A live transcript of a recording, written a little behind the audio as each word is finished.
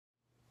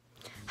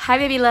Hi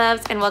baby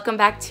loves, and welcome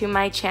back to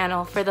my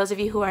channel. For those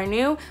of you who are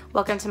new,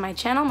 welcome to my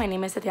channel. My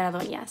name is Tatiana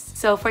Dueñas.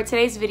 So for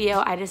today's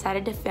video, I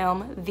decided to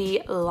film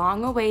the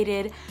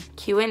long-awaited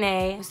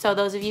Q&A. So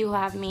those of you who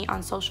have me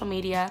on social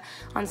media,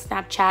 on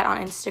Snapchat, on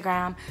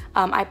Instagram,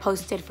 I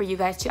posted for you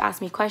guys to ask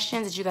me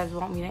questions that you guys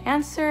want me to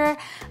answer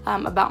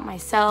about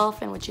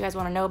myself and what you guys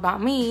want to know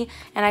about me.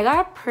 And I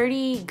got a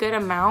pretty good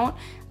amount.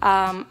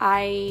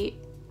 I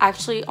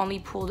actually only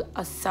pulled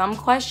some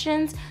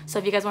questions, so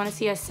if you guys want to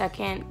see a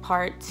second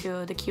part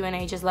to the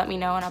Q&A, just let me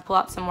know and I'll pull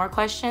out some more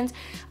questions.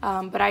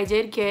 But I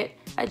did get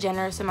a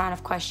generous amount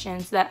of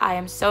questions that I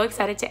am so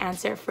excited to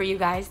answer for you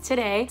guys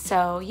today.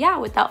 So yeah,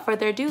 without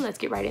further ado, let's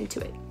get right into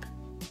it.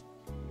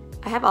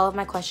 I have all of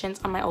my questions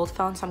on my old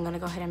phone, so I'm gonna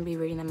go ahead and be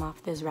reading them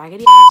off this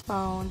raggedy ass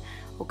phone.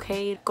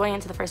 Okay, going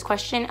into the first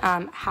question,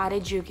 how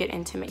did you get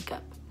into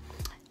makeup?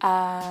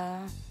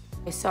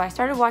 So I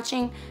started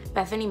watching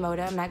Bethany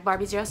Moda,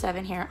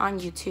 MacBarbie07 here on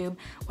YouTube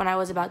when I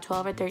was about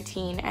 12 or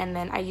 13, and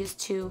then I used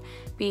to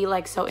be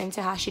like so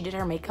into how she did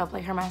her makeup,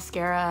 like her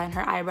mascara and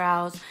her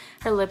eyebrows,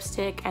 her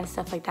lipstick and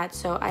stuff like that.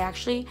 So I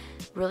actually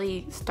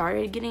really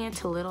started getting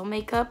into little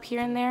makeup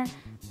here and there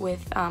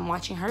with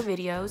watching her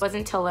videos. It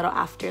wasn't until a little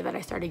after that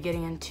I started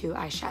getting into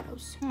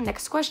eyeshadows.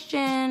 Next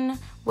question,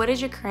 what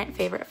is your current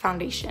favorite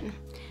foundation?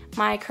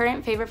 My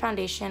current favorite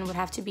foundation would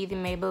have to be the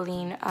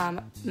Maybelline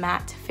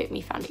Matte Fit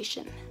Me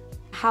foundation.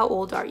 How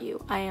old are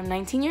you? I am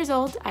 19 years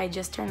old. I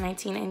just turned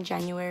 19 in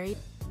January.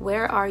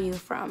 Where are you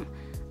from?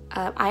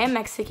 I am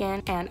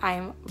Mexican and I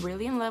am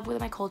really in love with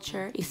my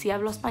culture. Y si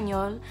hablo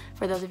español,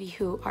 for those of you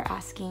who are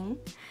asking.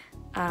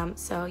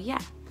 So yeah.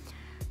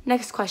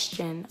 Next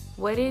question.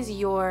 What is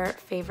your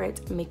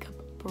favorite makeup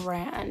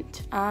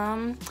brand?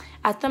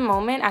 At the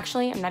moment,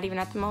 actually, not even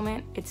at the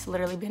moment. It's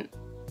literally been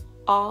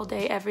all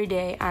day, every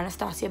day,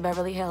 Anastasia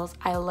Beverly Hills.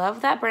 I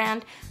love that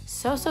brand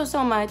so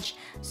much.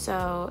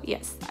 So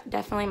yes,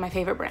 definitely my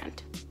favorite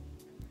brand.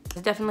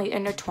 It definitely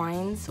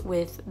intertwines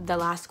with the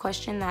last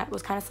question that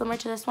was kind of similar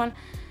to this one.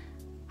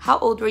 How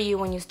old were you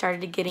when you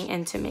started getting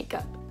into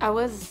makeup? I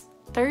was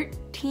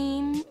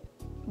 13,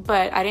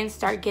 but I didn't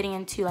start getting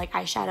into like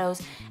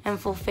eyeshadows and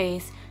full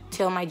face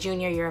till my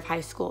junior year of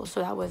high school.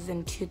 So that was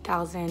in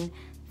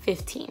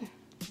 2015.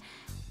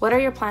 What are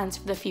your plans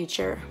for the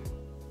future?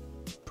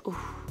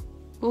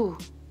 Ooh,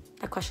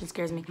 that question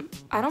scares me.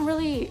 I don't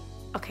really,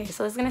 okay,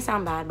 so this is gonna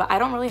sound bad, but I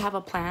don't really have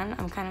a plan.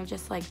 I'm kind of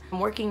just like,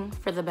 I'm working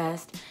for the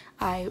best.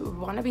 I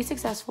wanna be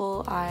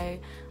successful. I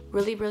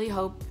really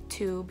hope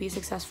to be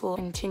successful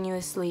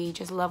continuously,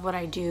 just love what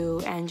I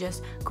do and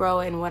just grow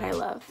in what I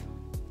love.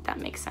 That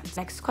makes sense.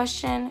 Next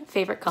question,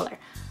 favorite color.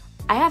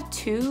 I have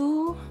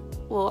two,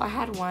 well, I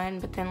had one,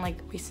 but then like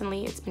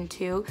recently it's been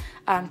two.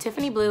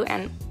 Tiffany blue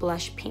and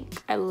blush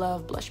pink. I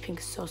love blush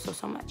pink so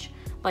much.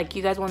 Like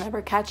you guys will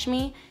never catch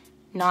me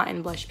not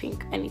in blush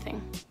pink anything.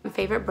 My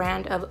favorite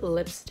brand of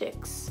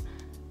lipsticks.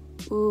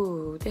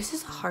 Ooh, this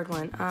is a hard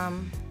one.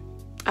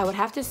 I would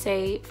have to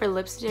say for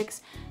lipsticks,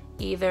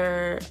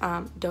 either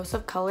Dose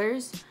of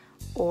Colors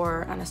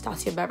or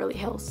Anastasia Beverly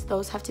Hills.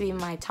 Those have to be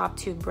my top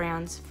two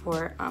brands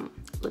for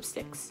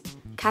lipsticks.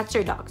 Cats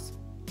or dogs?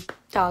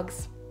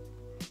 Dogs.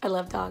 I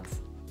love dogs.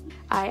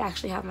 I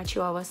actually have my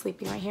Chihuahua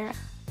sleeping right here.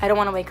 I don't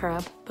want to wake her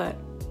up, but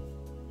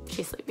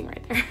she's sleeping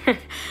right there.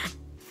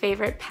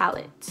 Favorite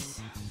palette?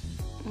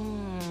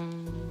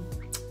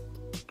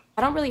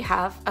 I don't really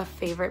have a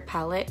favorite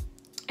palette.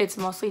 It's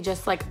mostly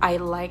just like I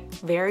like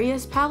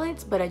various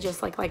palettes, but I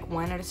just like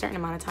one at a certain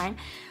amount of time.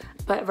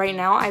 But right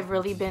now I've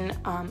really been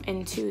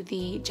into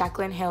the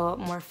Jaclyn Hill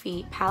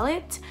Morphe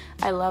palette.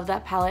 I love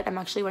that palette. I'm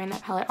actually wearing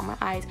that palette on my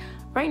eyes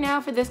right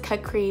now for this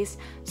cut crease.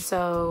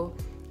 So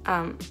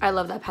I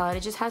love that palette.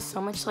 It just has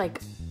so much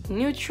like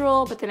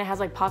neutral, but then it has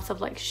like pops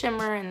of like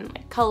shimmer and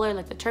like color,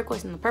 like the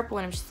turquoise and the purple,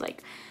 and I'm just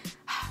like,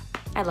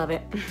 I love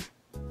it.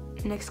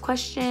 Next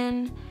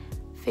question,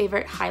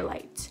 favorite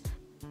highlight.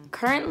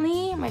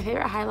 Currently, my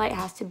favorite highlight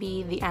has to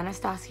be the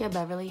Anastasia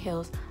Beverly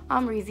Hills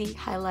Omrizi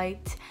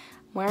highlight.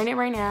 I'm wearing it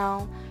right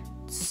now.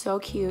 So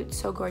cute,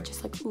 so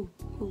gorgeous, like ooh,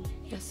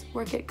 yes,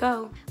 work it,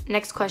 go.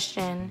 Next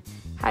question,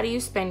 how do you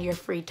spend your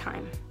free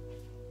time?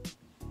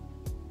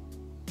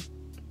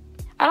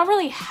 I don't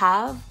really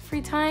have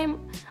free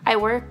time. I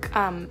work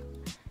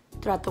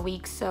throughout the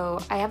week, so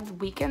I have the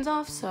weekends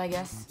off, so I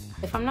guess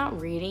if I'm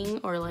not reading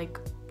or like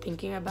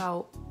thinking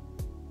about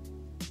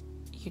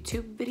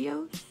YouTube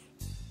videos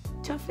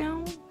to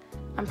film,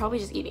 I'm probably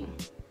just eating,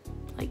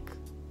 like,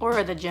 or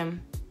at the gym.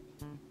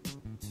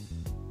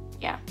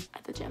 Yeah,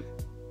 at the gym.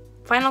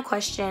 Final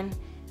question,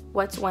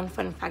 what's one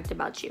fun fact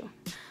about you?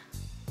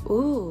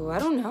 Ooh, I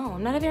don't know.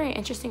 I'm not a very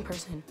interesting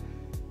person.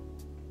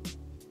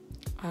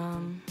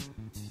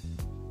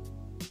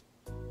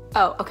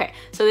 Oh, okay,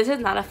 so this is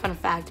not a fun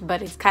fact,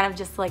 but it's kind of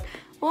just like,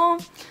 well,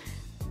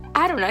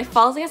 I don't know, I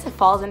guess it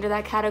falls into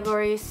that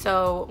category.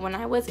 So when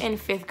I was in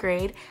 5th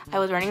grade, I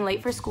was running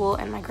late for school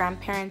and my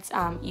grandparents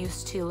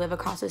used to live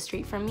across the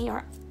street from me,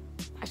 or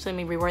actually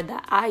let me reword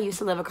that. I used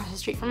to live across the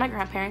street from my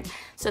grandparents,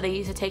 so they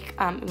used to take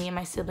me and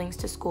my siblings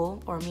to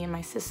school, or me and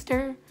my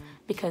sister,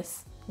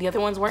 because the other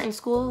ones weren't in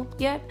school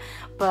yet.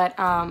 But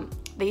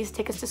they used to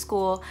take us to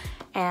school,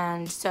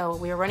 and so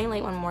we were running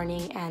late one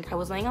morning, and I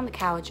was laying on the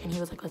couch, and he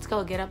was like, let's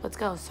go, get up, let's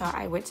go. So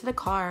I went to the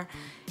car,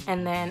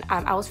 and then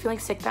I was feeling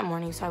sick that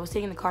morning, so I was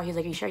sitting in the car. He was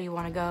like, are you sure you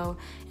want to go?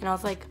 And I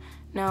was like,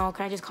 no,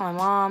 can I just call my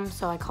mom?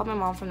 So I called my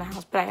mom from the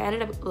house, but I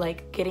ended up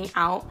like getting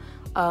out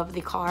of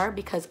the car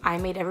because I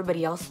made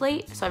everybody else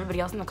late, so everybody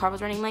else in the car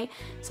was running late.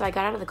 So I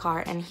got out of the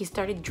car and he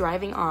started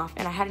driving off,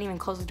 and I hadn't even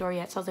closed the door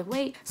yet, so I was like,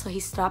 wait. So he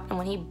stopped, and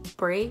when he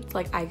braked,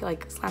 like I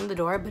like slammed the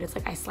door, but it's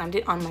like I slammed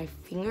it on my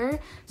finger,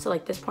 so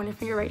like this pointer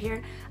finger right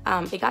here,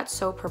 it got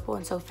so purple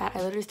and so fat. I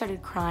literally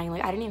started crying.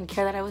 Like I didn't even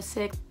care that I was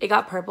sick. It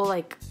got purple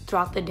like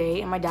throughout the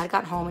day, and my dad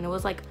got home, and it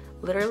was like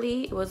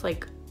literally, it was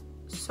like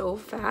so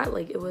fat.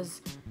 Like it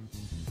was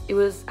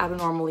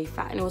abnormally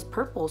fat, and it was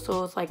purple, so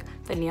it was like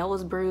the nail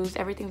was bruised,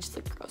 everything just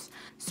looked gross.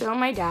 So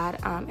my dad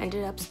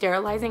ended up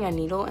sterilizing a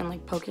needle and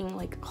like poking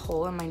like a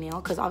hole in my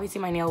nail, because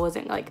obviously my nail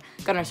wasn't like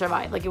gonna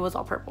survive, like it was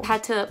all purple. I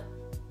had to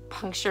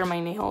puncture my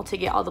nail to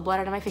get all the blood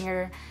out of my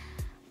finger.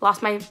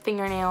 Lost my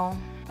fingernail.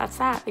 That's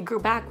that. It grew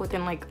back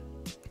within like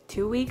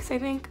 2 weeks, I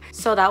think.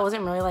 So that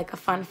wasn't really like a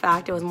fun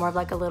fact, it was more of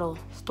like a little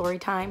story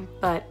time.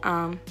 But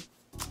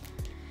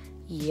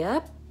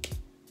yep.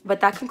 But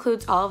that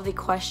concludes all of the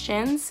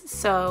questions.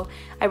 So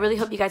I really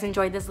hope you guys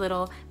enjoyed this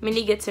little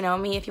mini get to know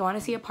me. If you want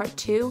to see a part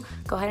 2,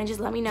 go ahead and just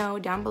let me know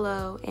down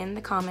below in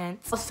the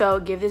comments. Also,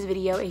 give this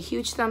video a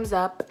huge thumbs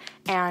up,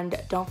 and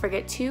don't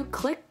forget to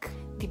click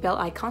the bell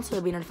icon so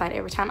you'll be notified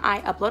every time I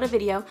upload a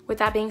video. With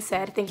that being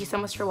said, thank you so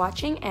much for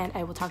watching, and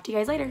I will talk to you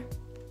guys later.